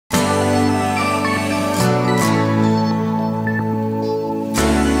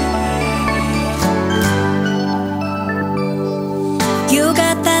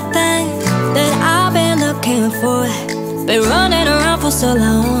Been running around for so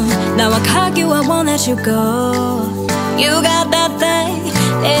long. Now I caught you, I won't let you go. You got that thing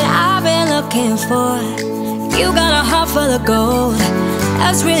that I've been looking for. You got a heart full of gold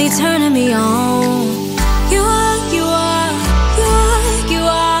that's really turning me on. You are, you are, you are, you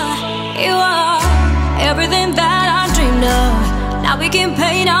are, you are everything that I dreamed of. Now we can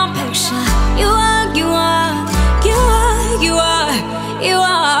paint our picture. You are, you are, you are, you are, you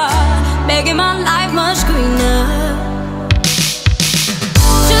are making my life much greener.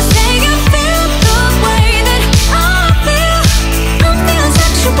 Just take a feel the way that I feel. I'm feeling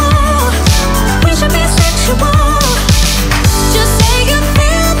sexual. We should be sexual. Just take a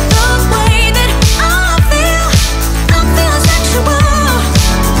feel the way that I feel. I'm feeling sexual.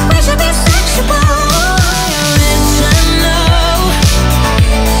 We should be sexual.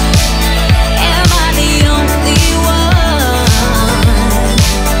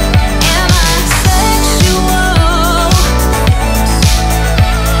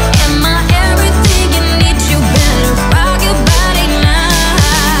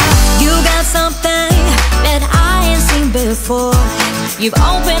 You've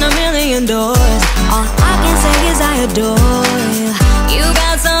opened a million doors. All I can say is I adore you. You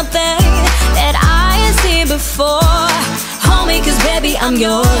got something that I ain't seen before. Hold me, cause baby, I'm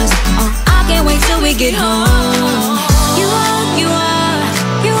yours. Oh, I can't wait till we get home. You are, you are,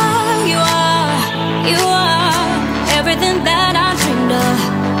 you are, you are, you are everything that I dreamed of.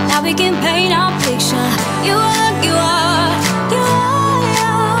 Now we can paint our picture. You are